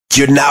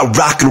You're now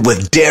rocking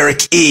with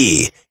Derek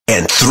E.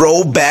 and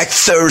Throwback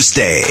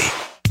Thursday.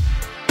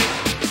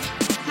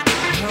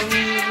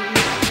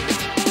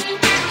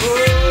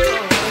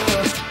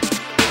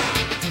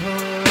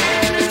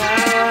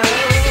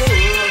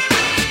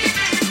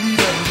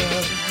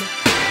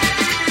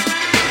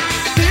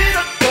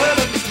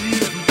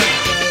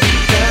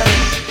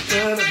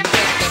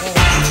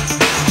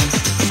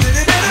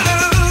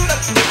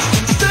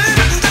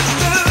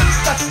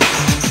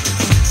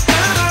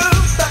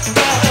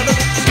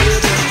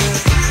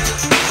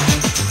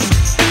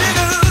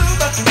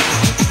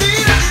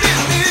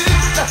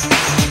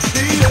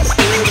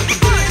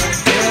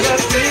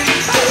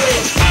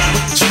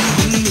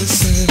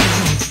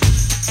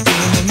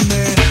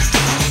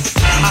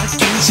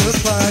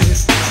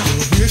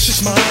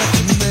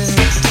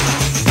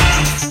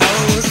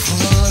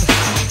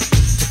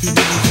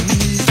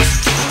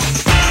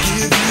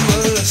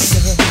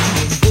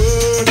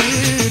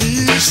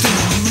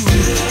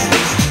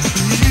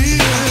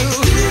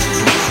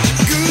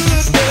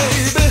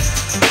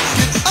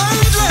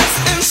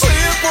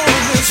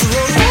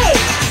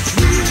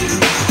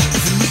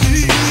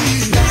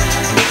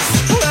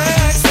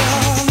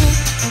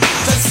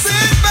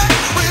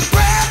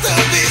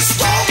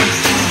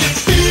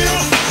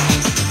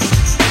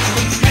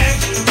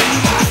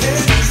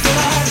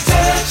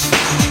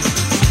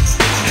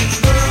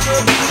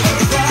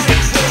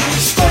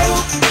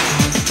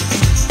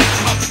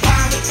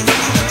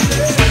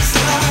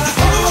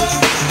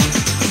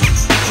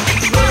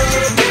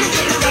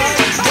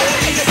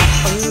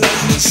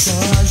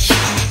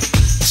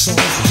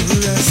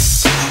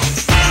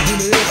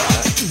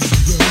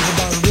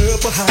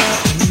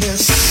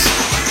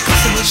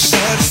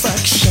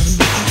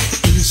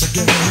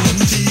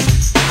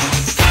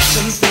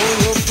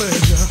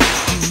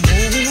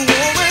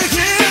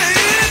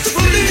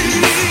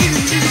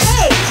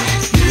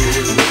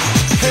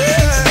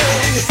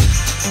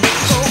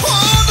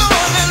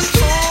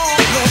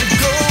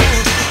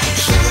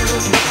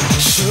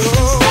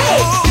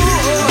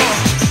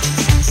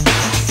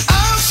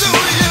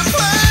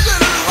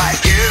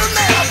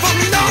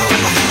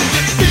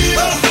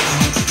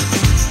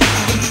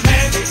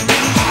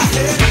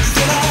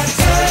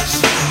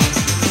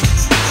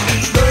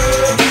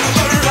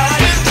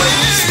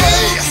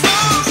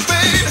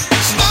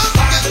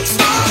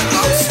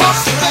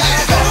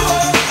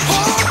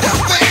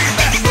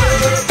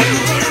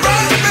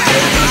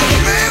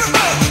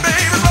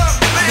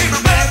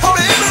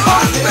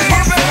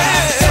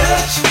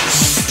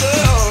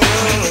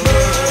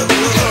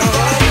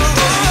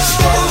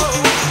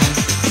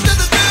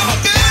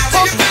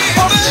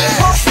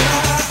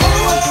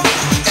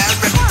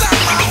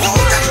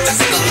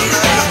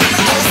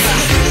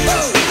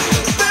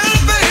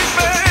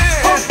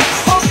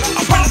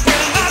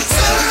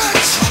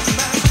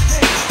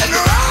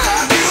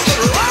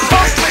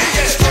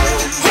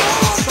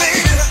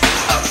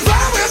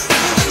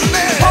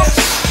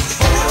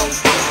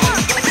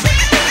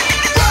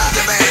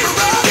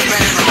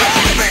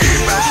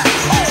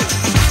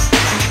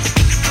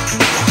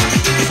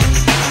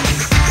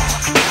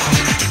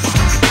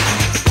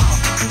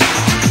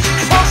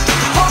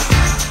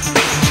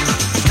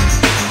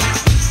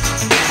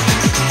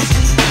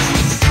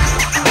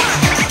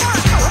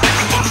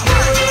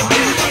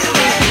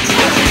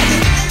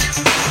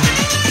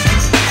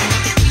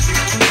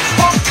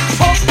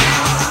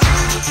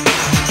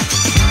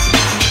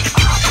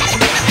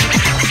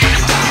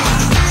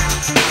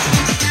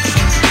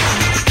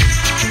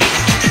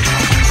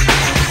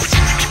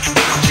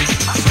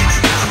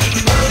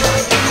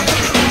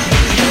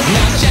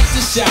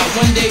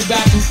 One day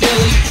back in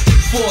Philly,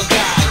 4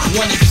 guys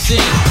wanted to sing.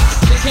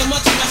 They came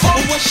up to me, I said,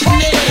 well, what's your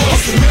name?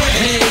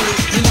 Hey,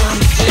 you know what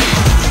I'm saying?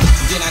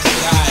 Then I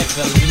said, alright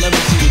fellas, let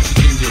me see what you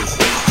can do.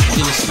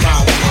 Then they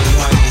smiled when they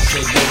wanted and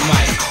said, yo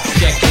Mike,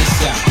 check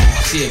this out.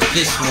 See if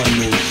this one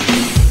moves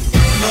you.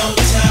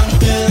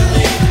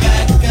 MotownPhilly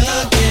back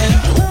again.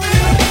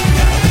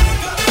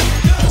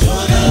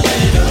 Doing a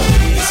little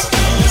East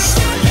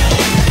Coast swing.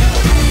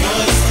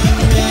 Boys and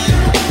men,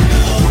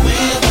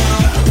 going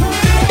on.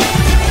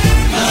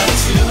 Not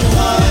too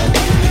hard,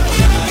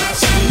 not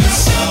too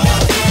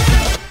soft.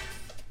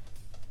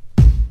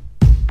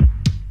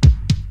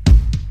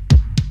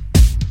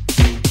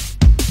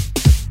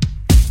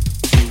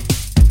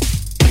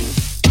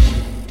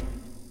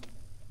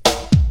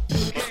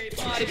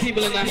 Party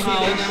people in the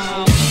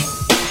house.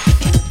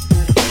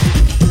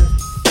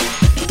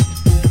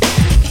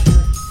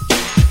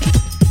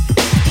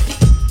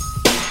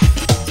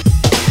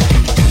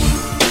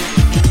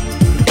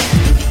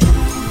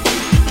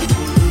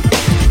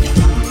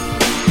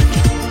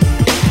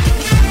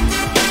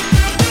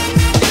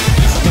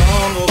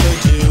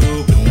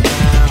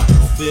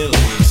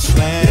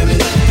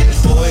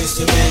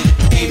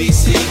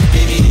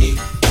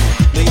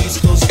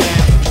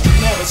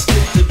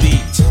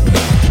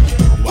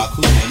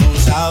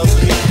 House,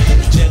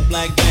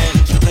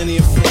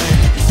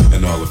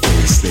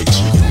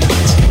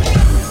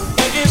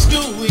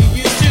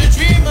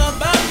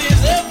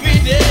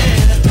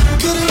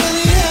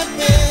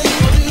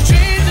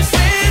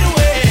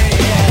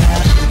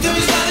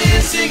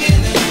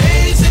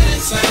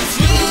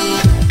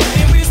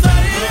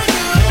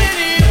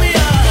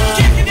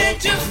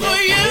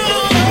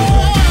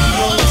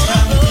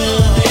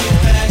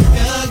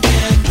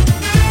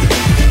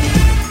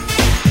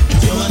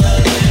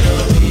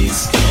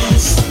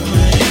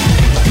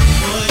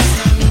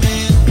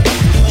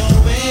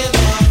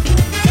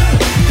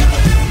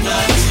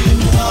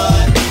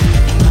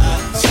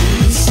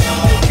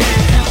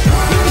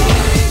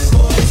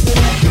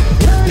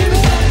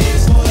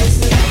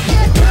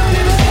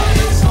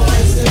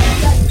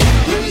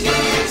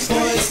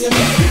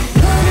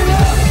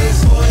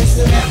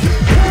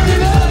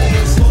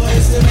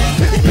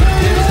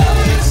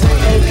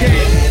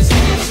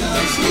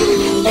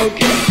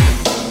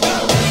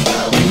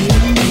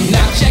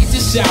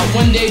 this out.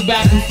 One day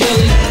back in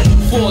Philly,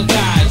 4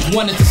 guys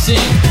wanted to sing.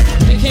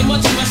 They came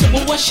up to me, I said,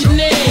 well, what's your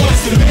name?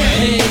 What's the name?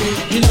 Hey,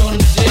 you know what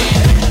I'm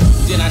saying?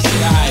 Then I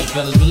said, alright,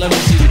 fellas, but let me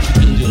see what you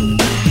can do.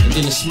 And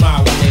then a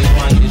smile when they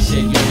wanted and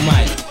said, yo,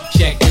 Mike,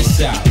 check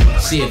this out.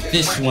 See if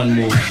this one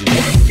moves you.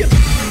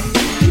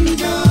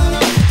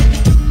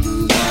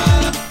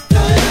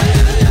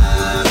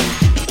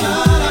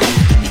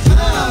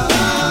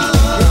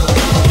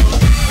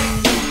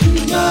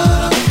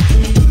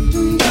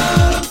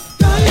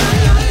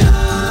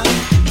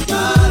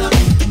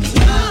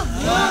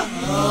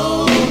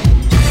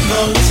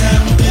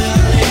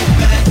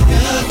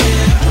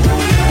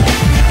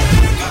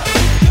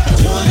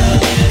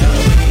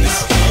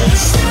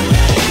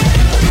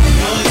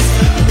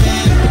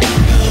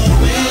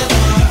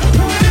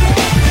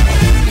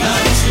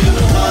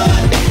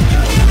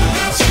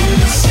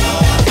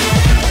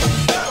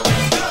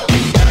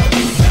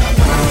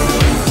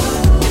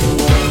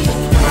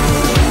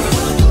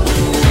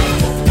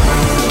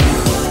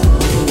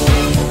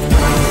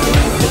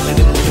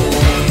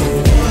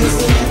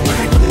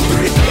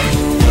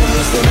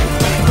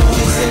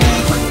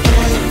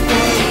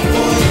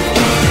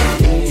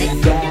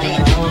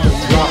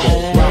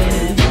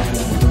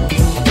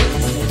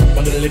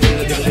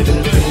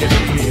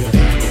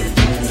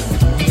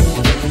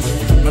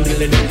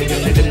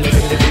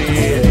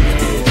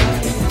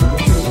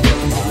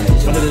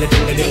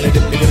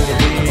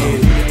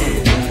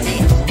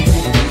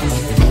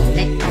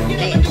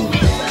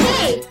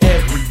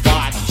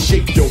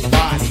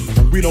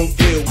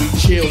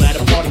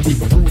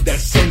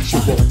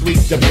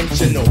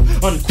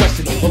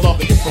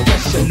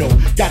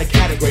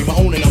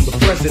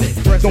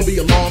 Don't be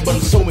alarmed, but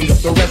I'm sewing up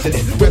the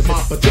resident with my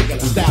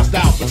particular style,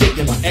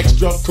 particular,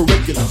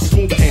 extracurricular,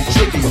 smoother and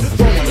trickier.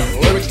 Throwing the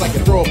lyrics like a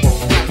throw up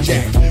on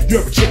blackjack.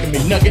 You're a chicken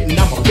McNugget and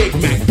I'm a Big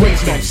Mac.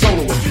 Brainstorm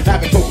soloist,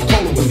 having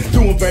Coca-Cola with.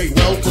 Doing very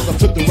well cause I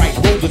took the right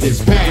road to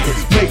this bag.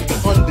 Make the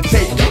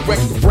undertaker,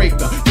 wreck the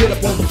breaker. Get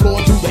up on the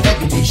floor, do the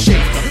heavy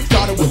shaker.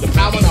 Started with the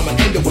power and I'ma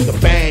end it with a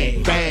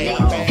bang, bang,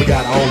 bang. We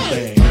got our own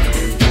thing.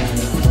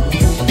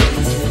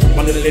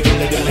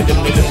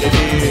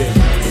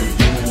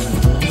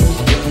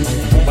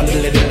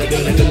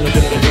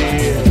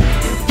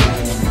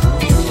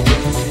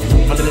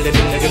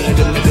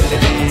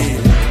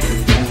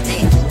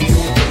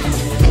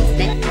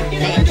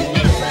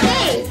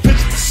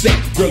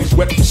 Girls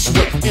wet with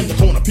sweat. In the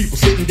corner, people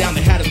sitting down,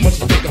 they had as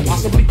much as they could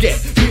possibly get.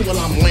 Meanwhile,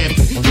 I'm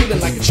lamping, feeling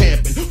like a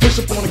champion. Push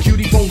up on a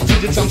cutie phone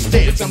digits, I'm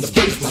stamped. I'm the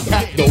place was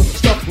packed though,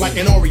 stuffed like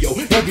an Oreo.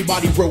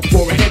 Everybody wrote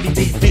for a heavy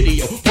deep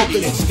video, pumped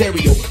it in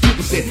stereo.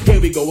 People said,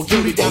 here we go. A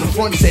cutie down in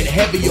front said,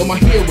 heavy, you're my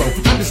hero.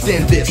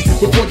 Understand this,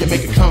 before you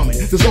make a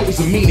comment, there's always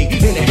a meaning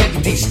in a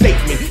heavy deep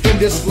statement. In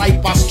this life,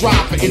 I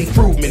strive for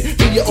improvement.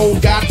 Be your own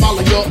God,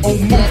 follow your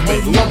own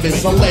movement. Love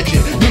is a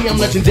legend. Me, I'm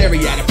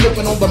legendary at it.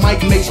 Flipping on the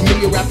mic makes me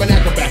a rapping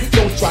acrobat.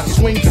 Don't try to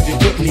swing cause you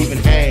couldn't even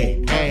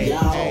hang.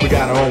 We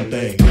got our own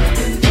thing.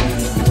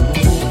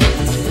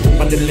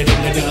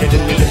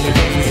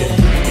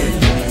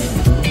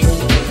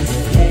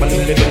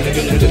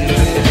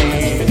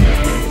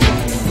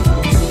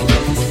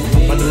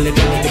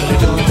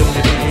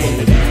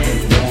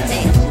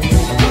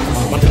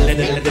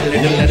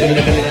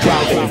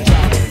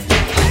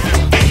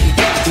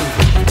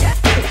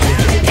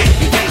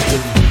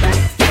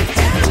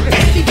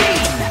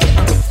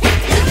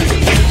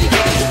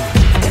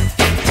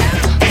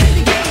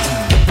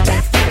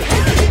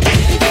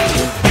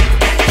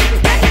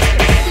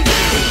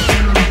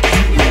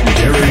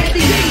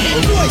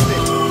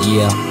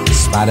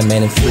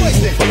 Spider-Man and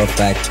Freeze, full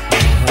effect.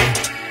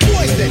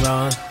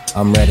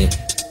 I'm ready.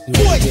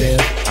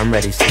 I'm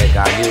ready, Slick.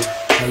 Are you?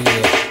 Oh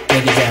yeah,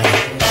 break it down.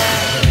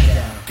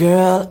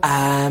 Girl,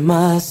 I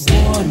must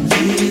warn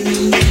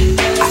you.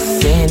 I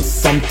sense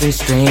something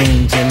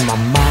strange in my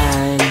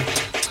mind.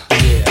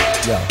 Yeah,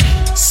 yo.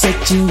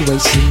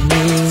 Situation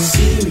is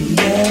serious.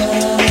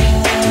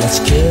 Let's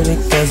cure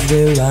it cause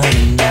we're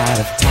running out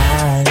of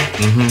time.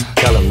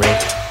 Tell him,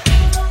 Rick.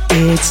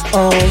 It's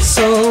all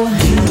so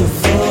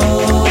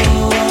beautiful.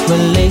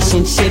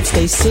 Relationships,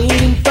 they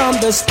seem from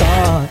the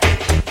start.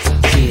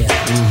 Yeah,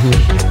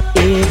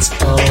 it's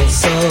all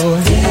so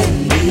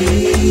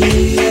deadly.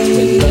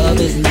 When love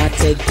is not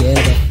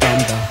together from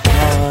the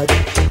heart.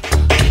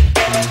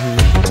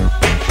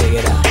 Figure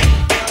it out.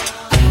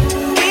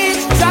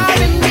 It's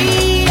driving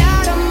me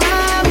out of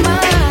my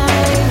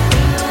mind.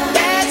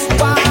 That's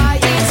why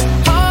it's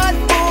hard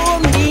for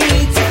me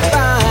to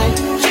find.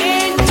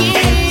 Can't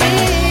get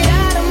it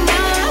out of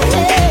my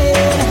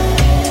head.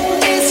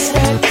 It's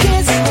that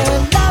kiss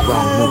and love.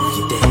 Wrong move,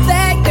 you did.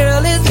 That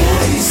girl is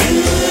poison.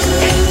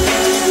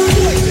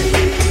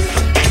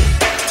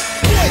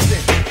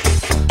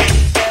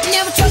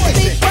 Never trust a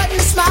big button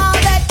to smile.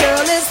 That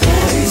girl is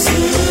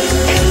poison.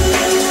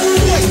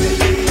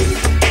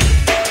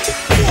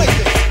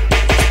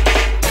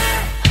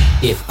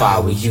 If I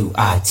were you,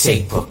 I'd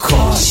take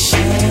precaution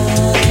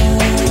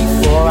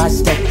before I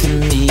step to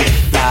meet a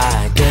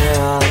fly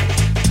girl.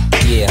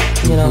 Yeah,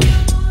 you know,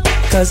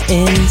 cause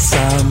in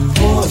some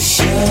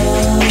portion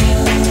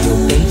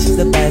you'll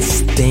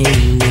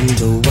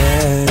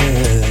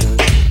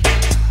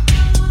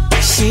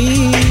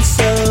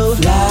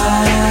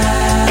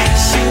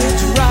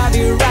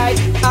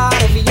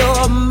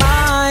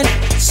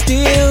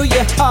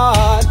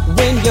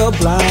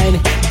blind.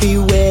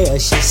 Beware,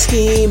 she's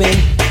scheming.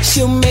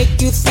 She'll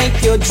make you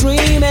think you're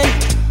dreaming.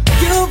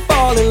 You'll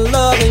fall in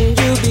love and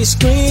you'll be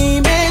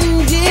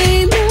screaming,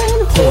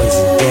 demon.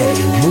 Poison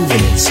daddy,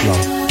 moving it slow.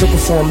 Looking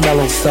for a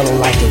mellow fella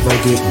like Devoe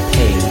getting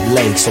paid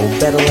late. So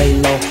better lay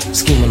low,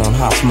 scheming on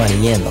house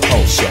money and the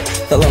whole show.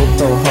 The low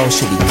throw hoe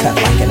should be cut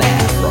like an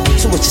afro.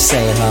 So what you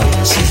saying,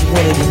 huh? She's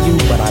winning to you,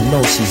 but I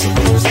know she's a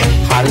loser.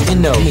 How did you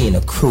know? Me and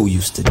the crew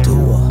used to do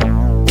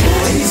her.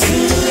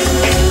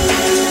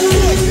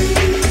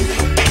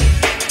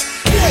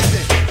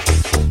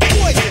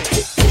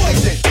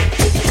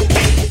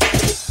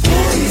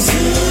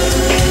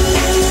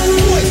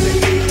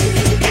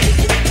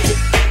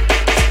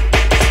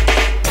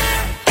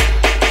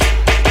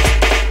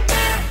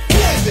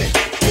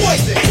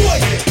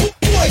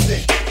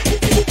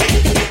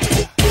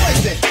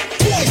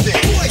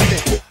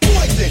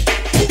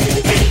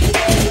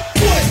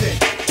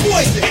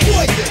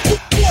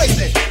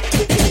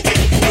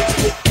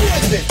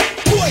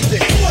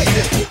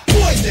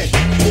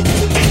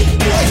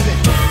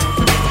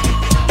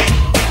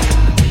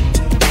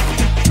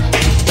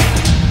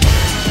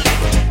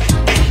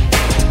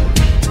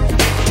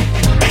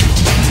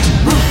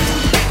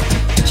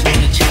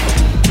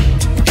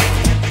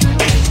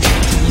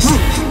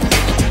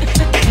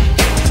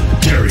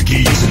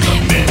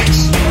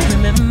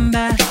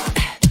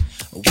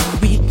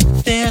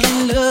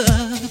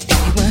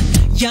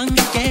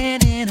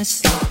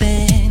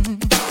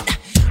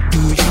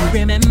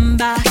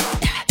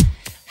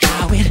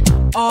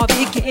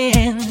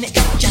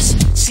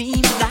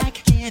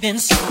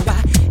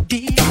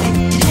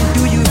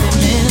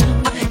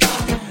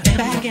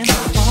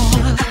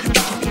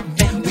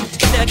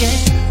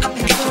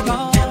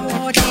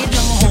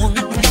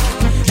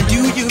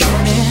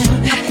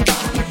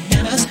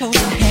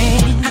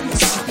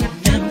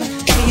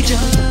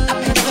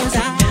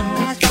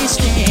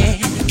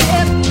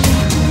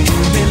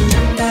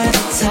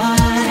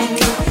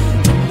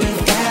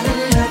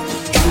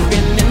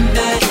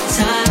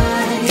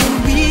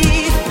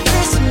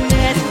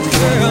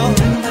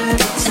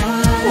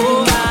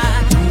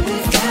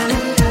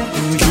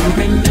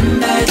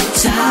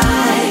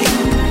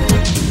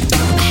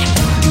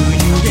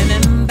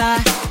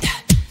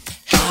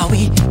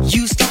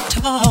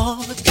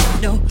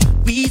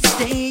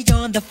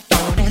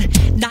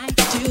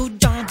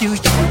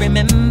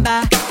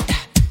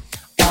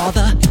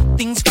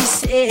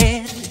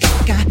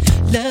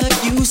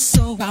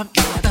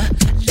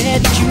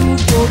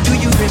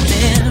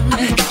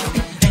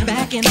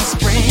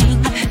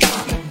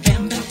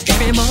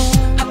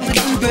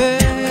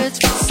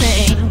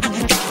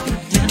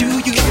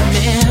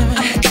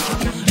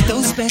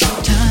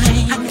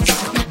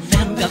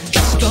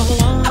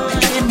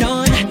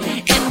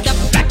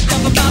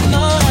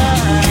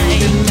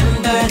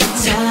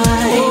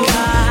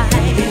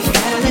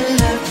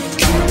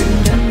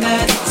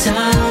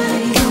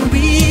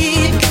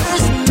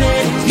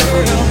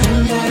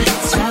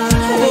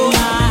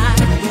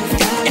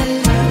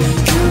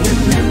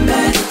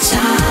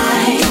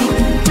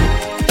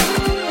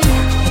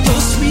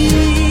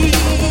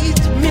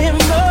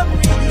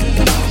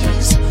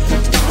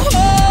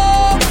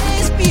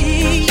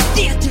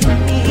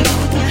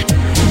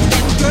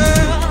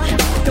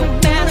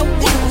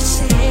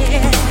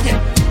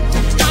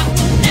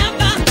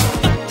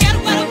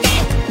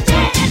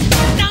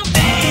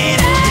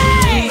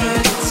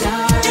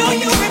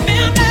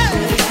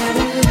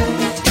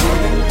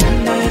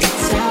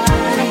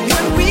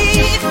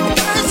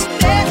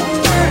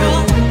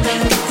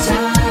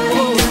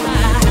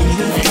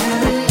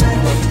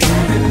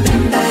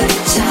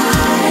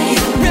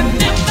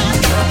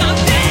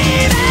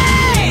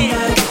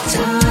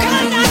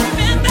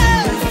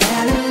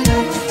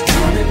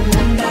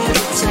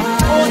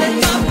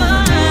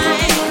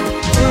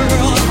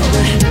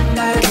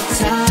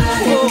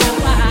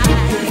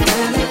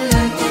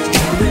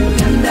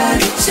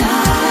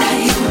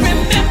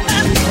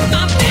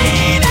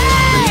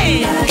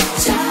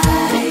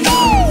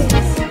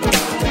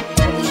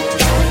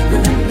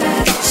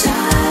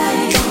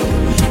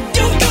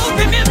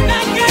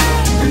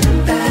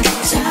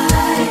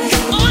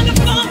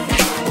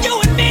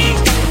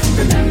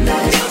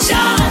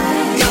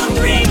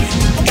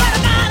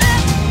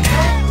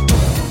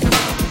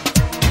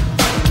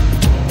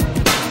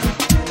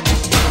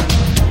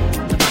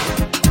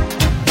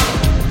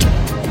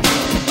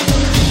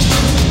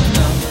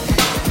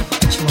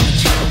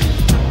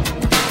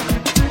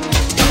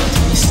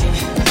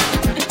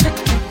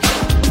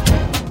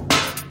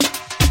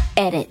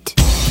 Edit.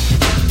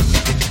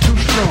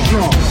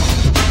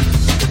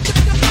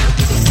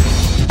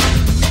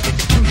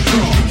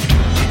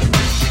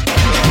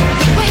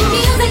 When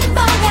music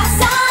by our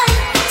side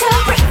to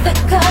break the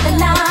color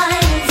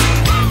lines,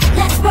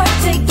 let's work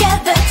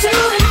together to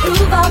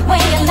improve our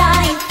way of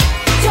life.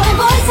 Join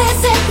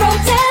voices in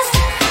protest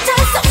to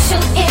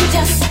social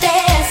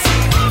injustice.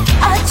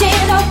 A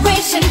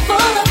generation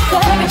full of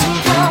courage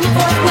come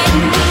forth when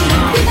we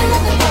live in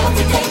the world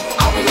today.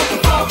 Are we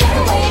looking for a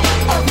better way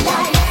of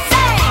life?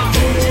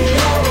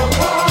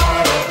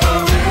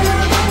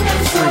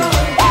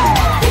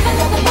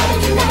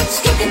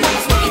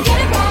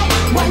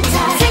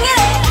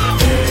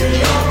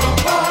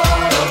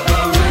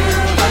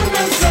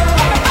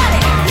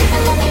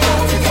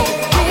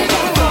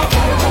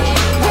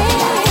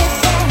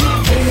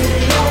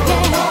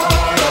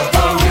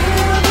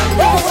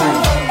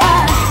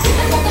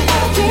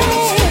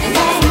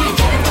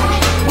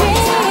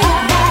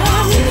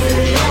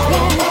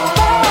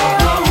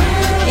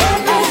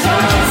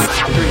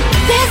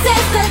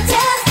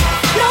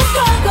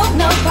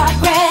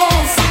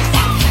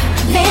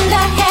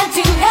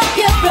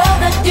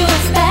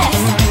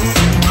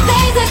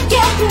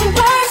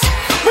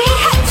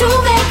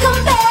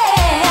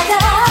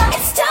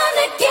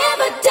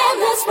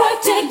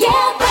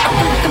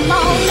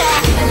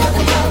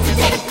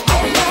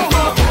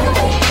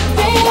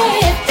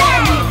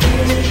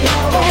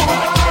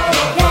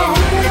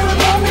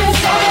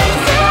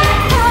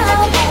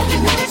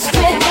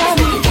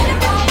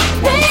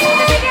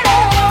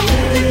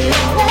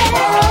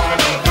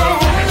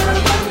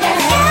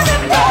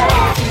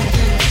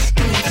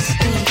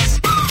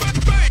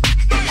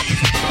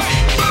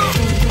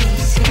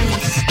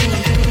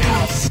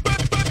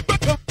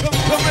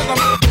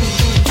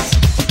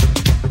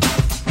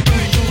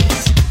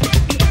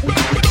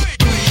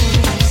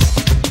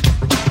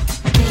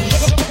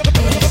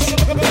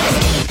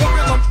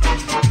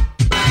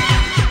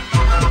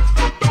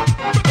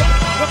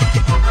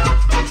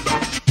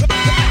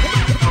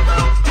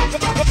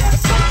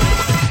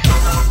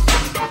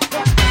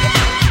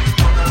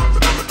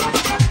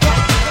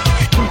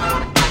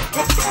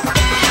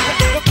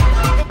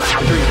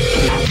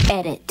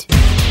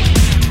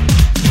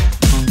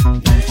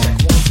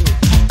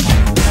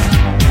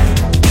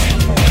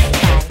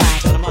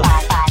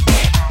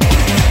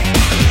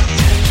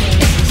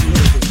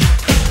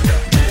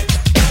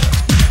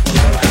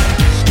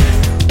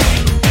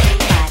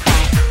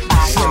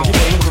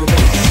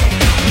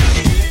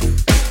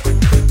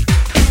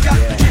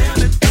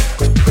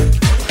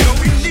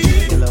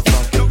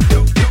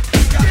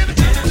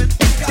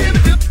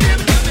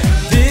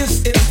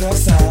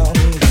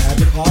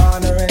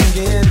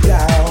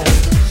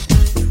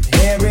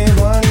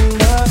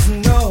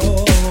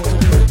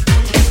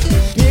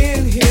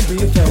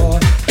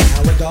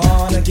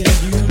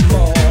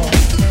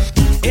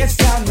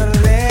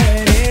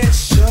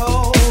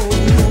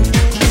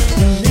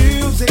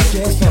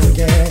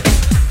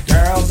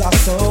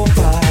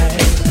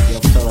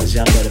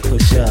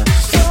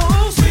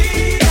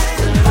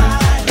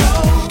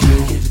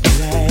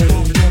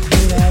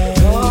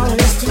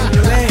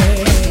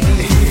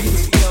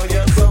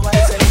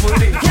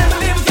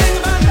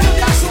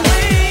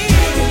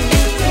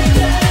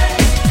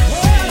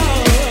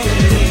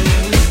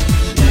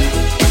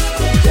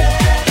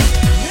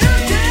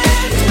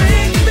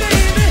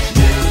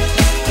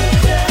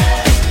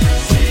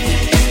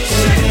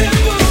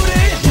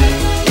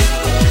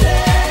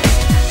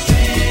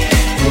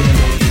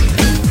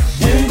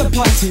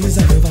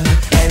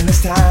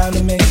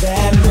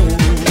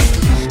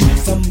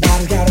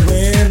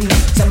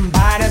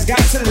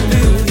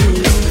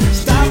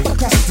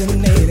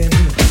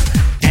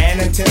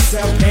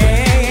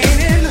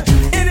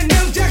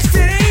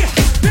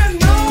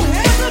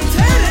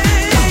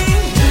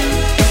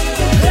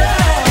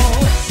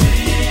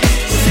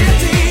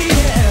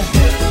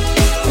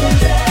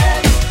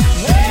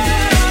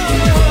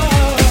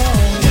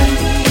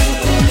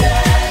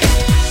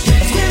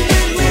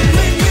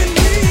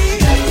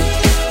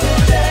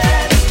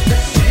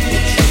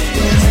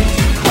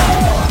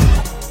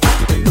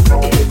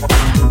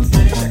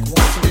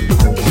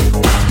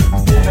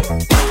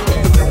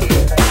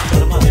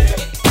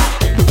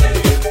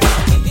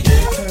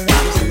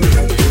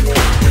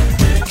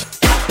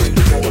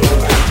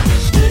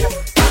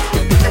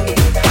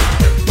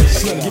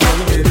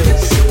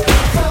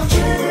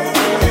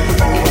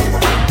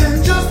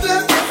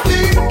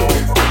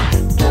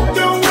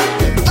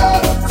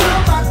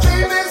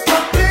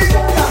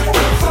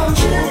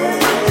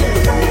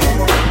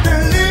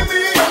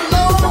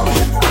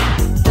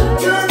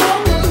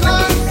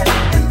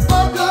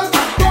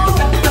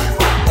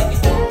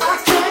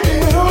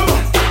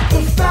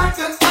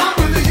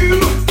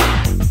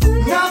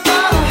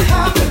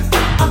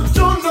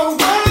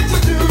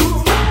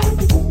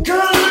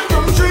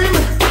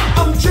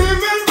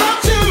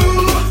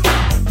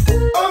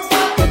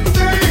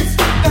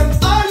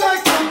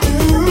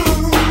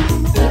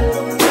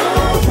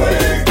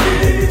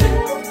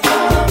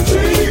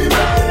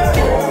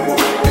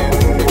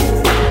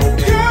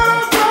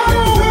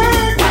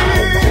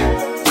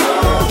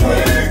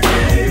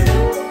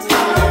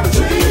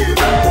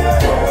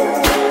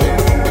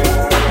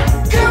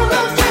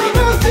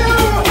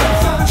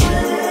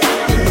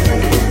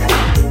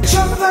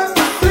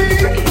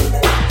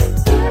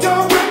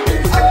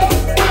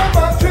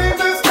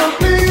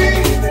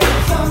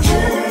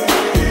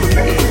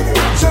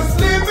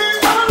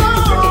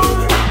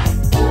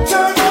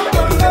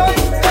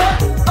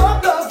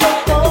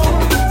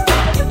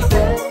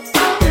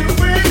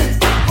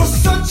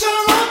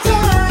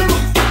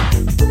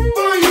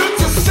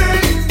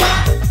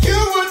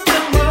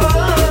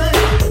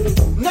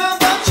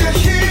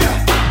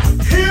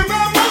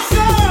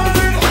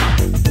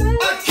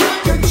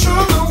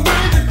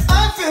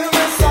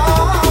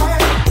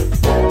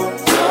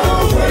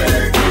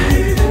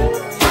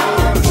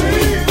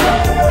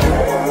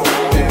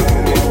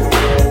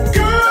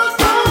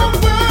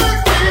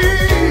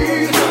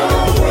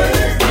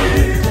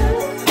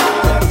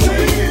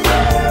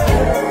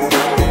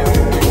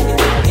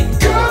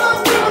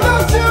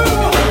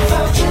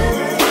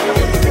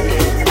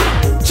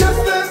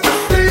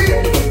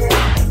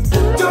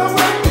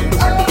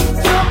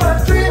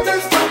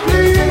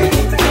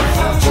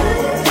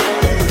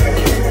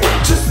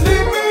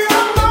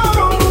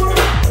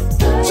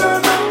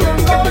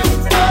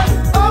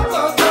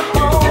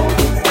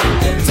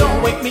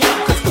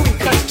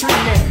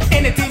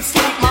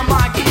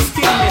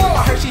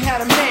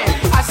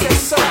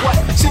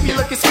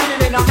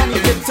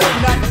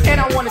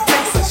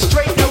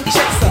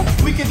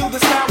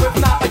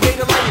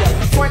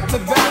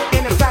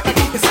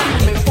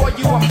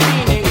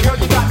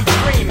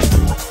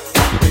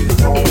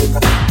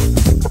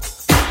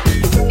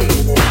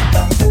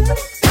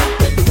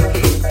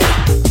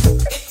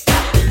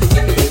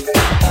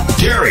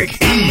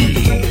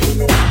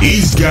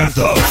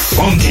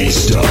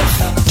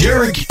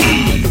 Derek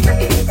E.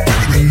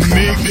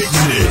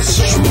 Mix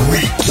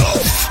Street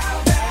Tough.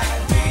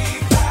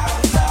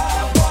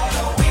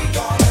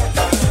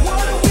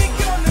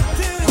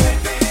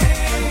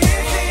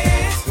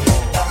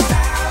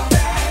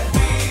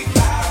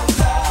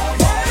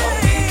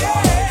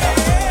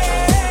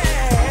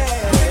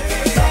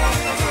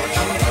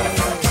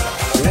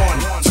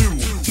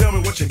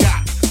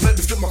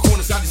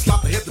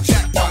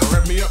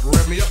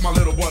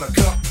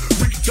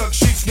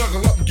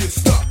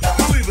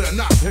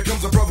 Here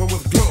comes a brother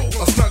with glow,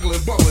 a snuggling,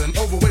 bubbling,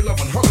 overweight,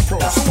 loving, hugging pro.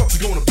 So what's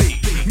it gonna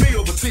be? Me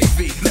over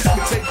TV. Let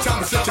me take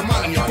time to set your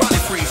mind and your body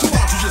free. So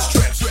why don't you just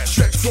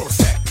stretch for a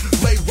sec?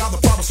 Lay while the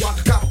barber so I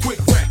can cop a quick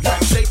wreck.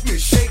 Shake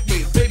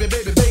me, baby,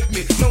 bake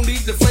me. No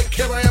need to flake,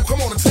 here I am,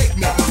 come on and take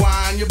me.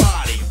 Wind your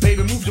body,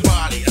 baby, move your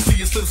body. I see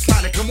you slip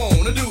sliding, come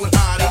on and do it,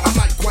 hottie. I'm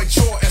not quite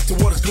sure as to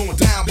what is going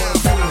down, but I'm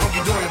feeling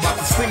hunky-dory about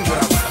this thing that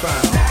I was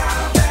found.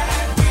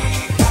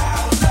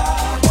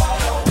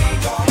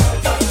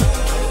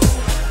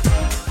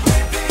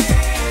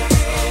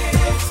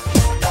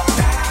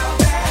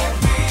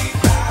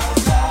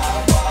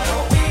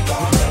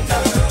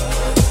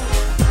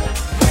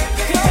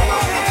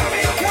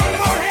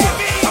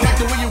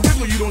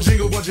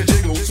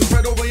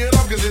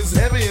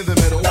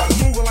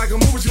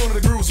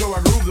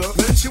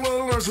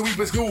 So we've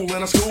been school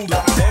and I schooled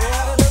her.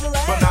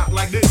 But not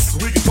like this.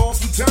 We can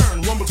toss and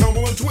turn, rumble,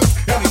 tumble, and twist.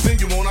 Anything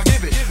you want, I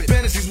give it.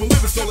 Fantasies will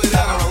live it, so lay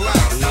down on the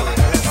line.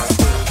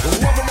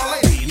 Loving my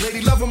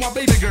lady, loving my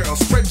baby girl.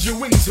 Spread your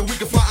wings so we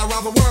can fly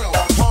around the world.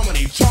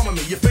 Harmony, charming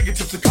me, your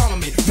fingertips are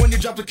calming me. When you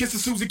drop the kiss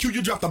of Susie Q,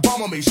 you drop the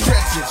bomb on me.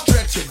 Stretch it,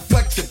 flex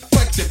it.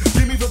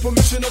 Give me the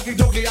permission, okie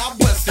dokie, I'll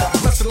bless it.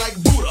 Bless it like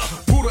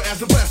Buddha as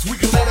the best. We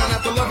can lay down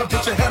after love and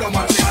put your head on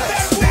my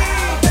chest.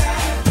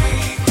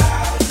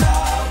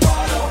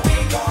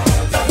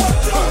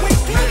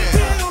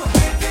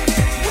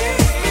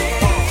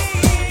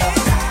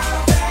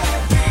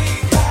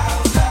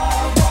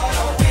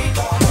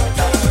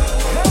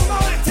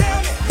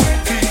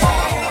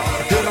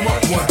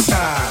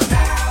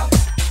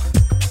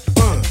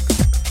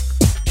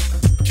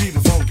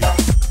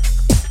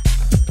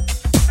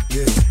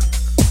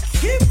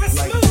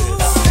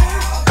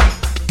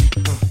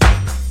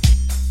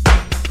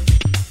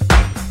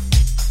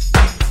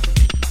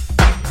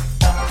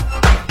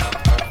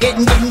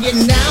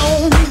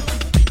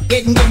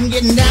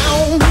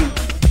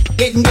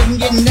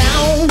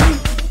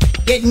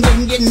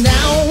 Getting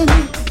down.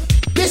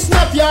 Listen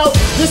up, y'all.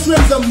 This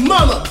one's a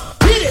mama.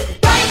 Hit it.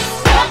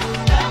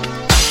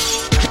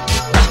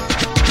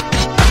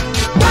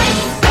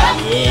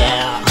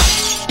 Yeah.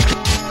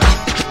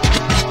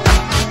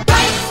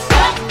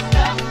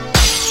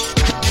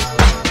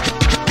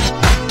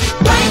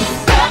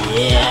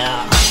 Yeah.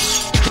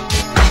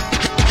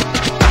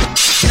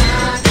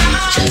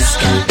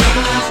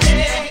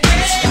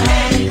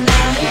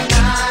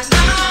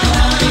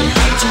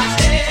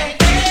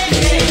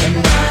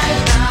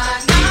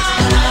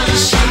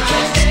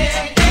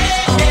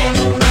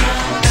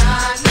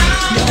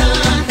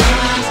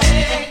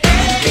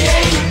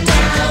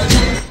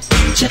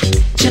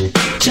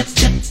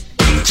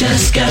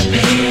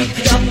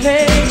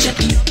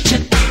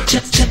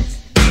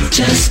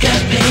 Just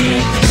got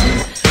paid.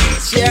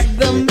 Check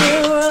the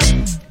mirror,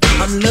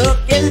 I'm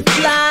looking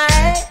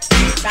fly.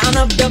 Round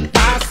up the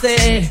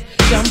posse,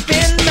 jump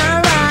in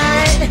my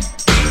ride.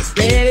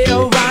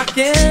 Radio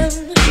rocking,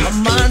 a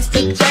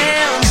monster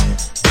jam.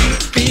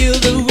 Feel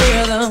the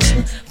rhythm,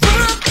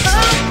 pump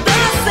up the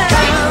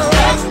sound.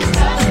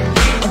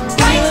 I'm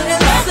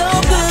feeling so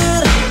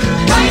good,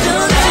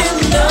 don't you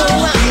know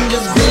I'm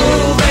just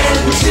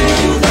grooving to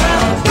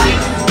the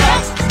beat.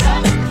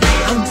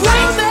 I'm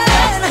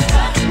grooving,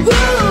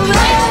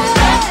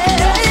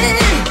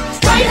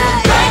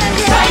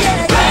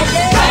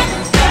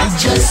 I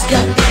just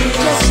got paid.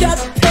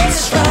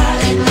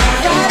 Friday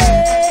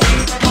night.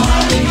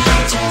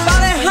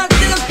 Party hot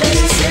till the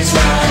place is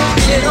right.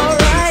 Get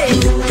alright.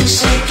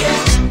 Shake it.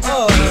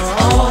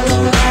 All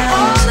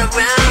around,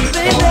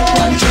 baby.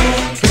 One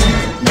drink.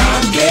 Now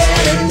I'm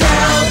getting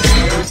down.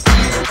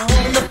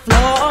 On the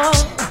floor,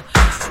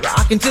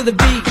 rocking to the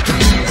beat.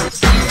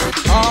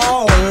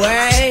 All the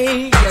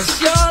way. You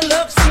sure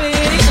look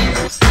sweet.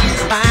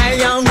 My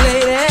young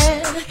lady,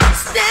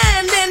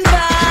 standing by.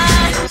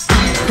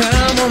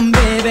 Come on,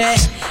 baby.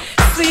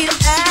 Sweet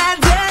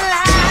Adeline.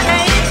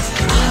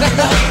 I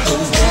love the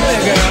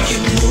way you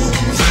move.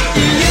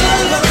 You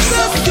look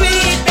so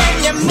sweet and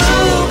you're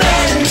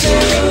moving to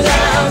the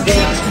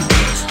beat.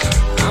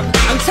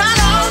 I'm tired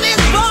of all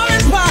this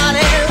boring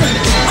parties.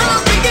 I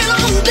want to get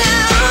on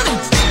down.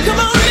 Come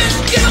on, let's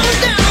get on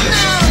down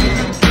now.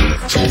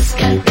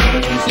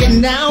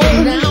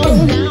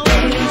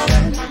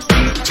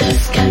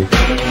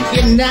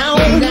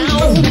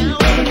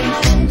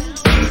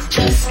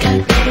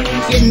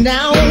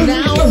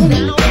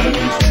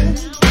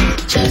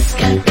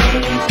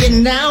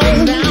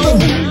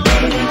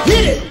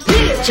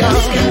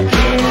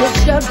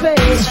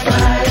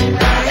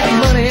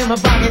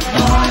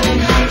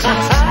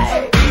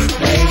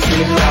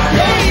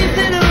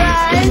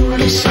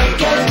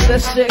 The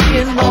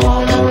shaking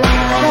all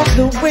around,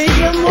 the way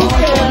you move,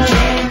 girl.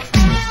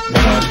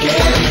 Now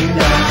get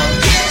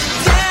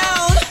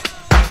down.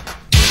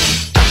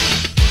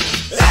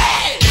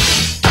 Hey!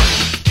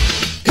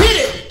 Hit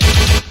it!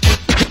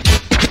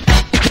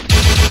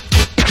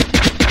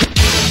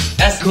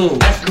 That's cool.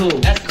 That's cool.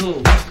 That's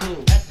cool. That's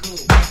cool. That's cool.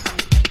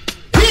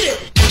 Hit it!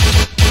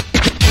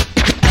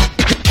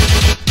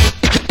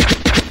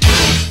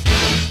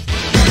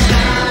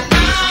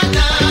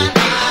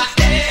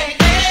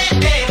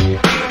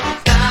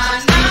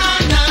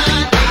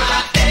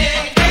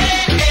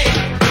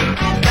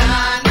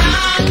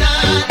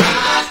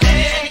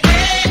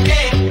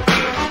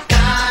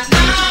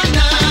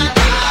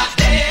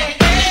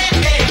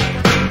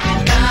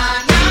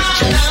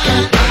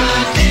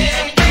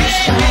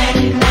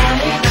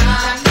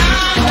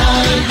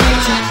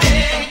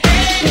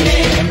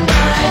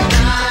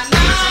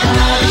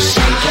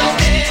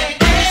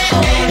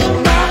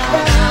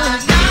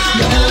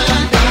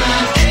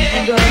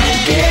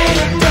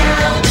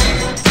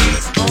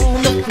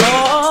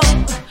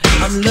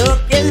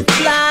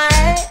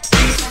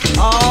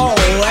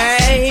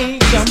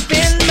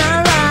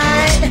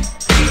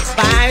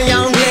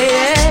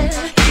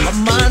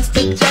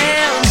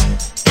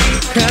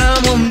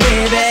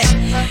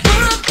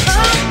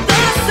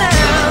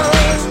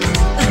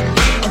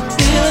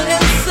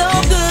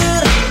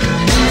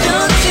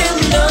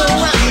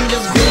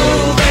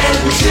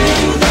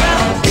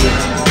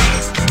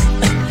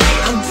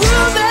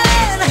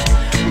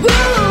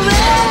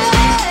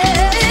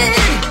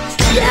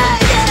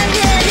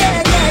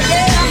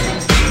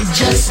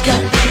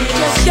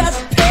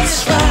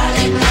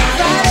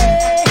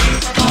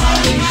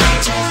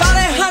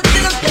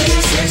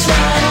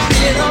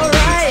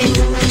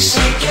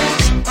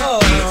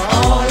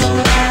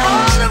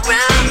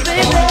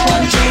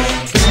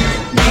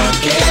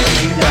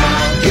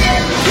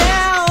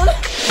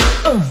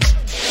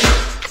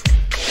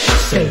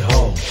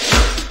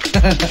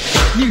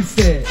 You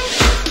said.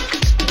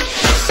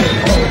 Say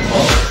ho,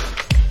 ho.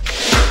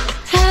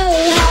 Ho,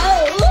 ho.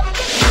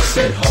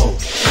 Say ho.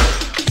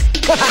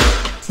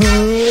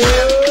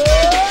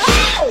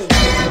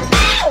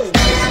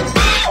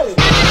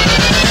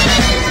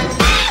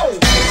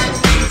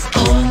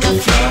 On the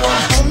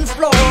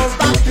floor,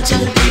 rock to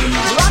the beat,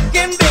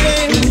 rockin'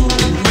 baby.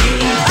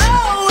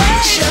 Oh, hey,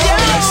 yo,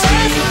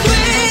 sweet.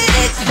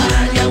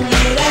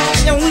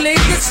 Young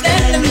lady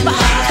standing by,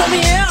 come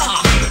here.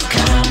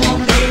 Come on,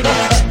 baby.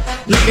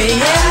 Look me in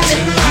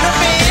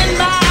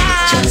my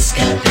just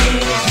got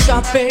paid.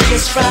 Got paid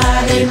this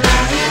Friday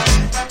night.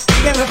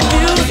 Get a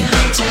few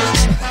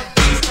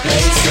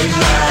place in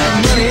mind.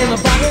 Money in my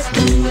pocket,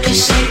 booty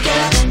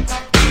shaking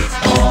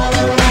all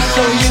around.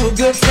 Show you a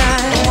good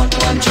time.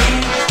 One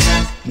drink,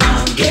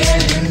 now I'm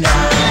getting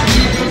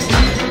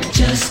down.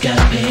 Just got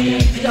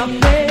paid. Got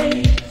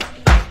paid.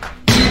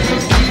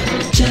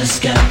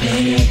 Just got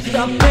paid.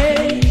 Got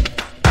paid.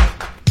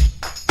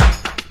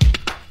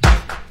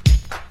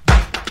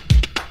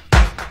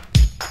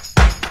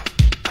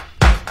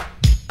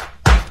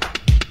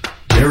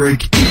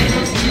 Derek E.